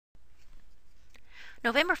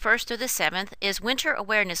November 1st through the 7th is Winter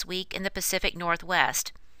Awareness Week in the Pacific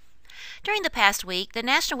Northwest. During the past week, the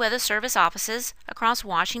National Weather Service offices across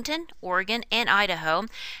Washington, Oregon, and Idaho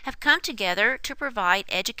have come together to provide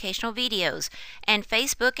educational videos and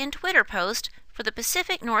Facebook and Twitter posts for the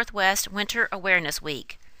Pacific Northwest Winter Awareness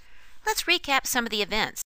Week. Let's recap some of the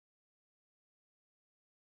events.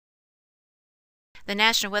 The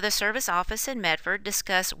National Weather Service office in Medford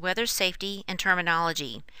discussed weather safety and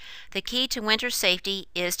terminology. The key to winter safety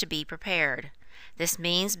is to be prepared. This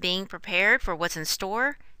means being prepared for what's in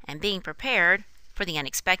store and being prepared for the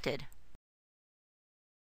unexpected.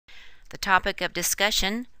 The topic of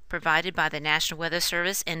discussion provided by the National Weather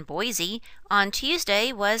Service in Boise on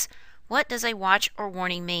Tuesday was, what does a watch or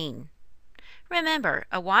warning mean? Remember,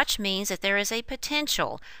 a watch means that there is a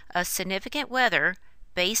potential of significant weather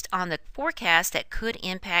based on the forecast that could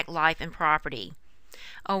impact life and property.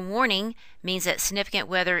 A warning means that significant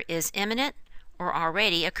weather is imminent or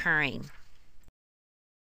already occurring.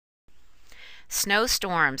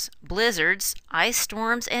 Snowstorms, blizzards, ice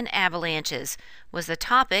storms, and avalanches was the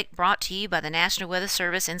topic brought to you by the National Weather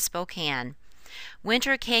Service in Spokane.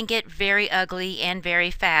 Winter can get very ugly and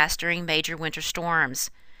very fast during major winter storms.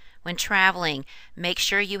 When traveling, make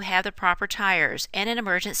sure you have the proper tires and an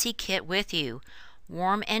emergency kit with you.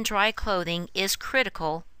 Warm and dry clothing is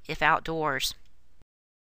critical if outdoors.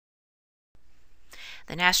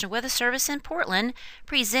 The National Weather Service in Portland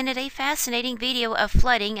presented a fascinating video of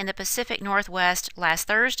flooding in the Pacific Northwest last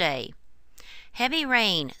Thursday. Heavy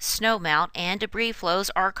rain, snowmelt, and debris flows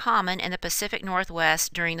are common in the Pacific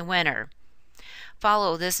Northwest during the winter.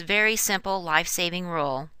 Follow this very simple life-saving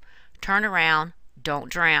rule. Turn around, don't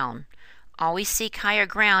drown. Always seek higher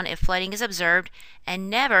ground if flooding is observed, and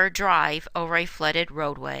never drive over a flooded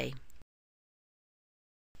roadway.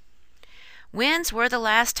 Winds were the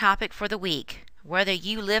last topic for the week. Whether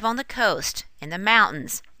you live on the coast, in the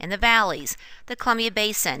mountains, in the valleys, the Columbia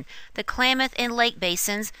Basin, the Klamath and Lake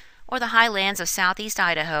Basins, or the highlands of southeast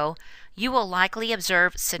Idaho, you will likely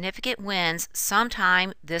observe significant winds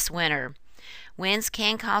sometime this winter. Winds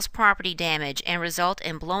can cause property damage and result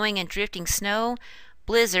in blowing and drifting snow,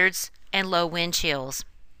 blizzards, and low wind chills.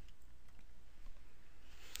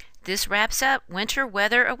 This wraps up Winter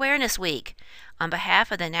Weather Awareness Week. On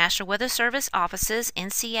behalf of the National Weather Service offices in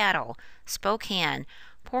Seattle, Spokane,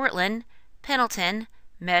 Portland, Pendleton,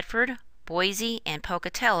 Medford, Boise, and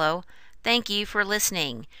Pocatello, thank you for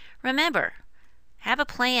listening. Remember, have a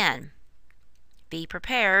plan, be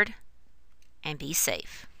prepared, and be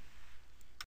safe.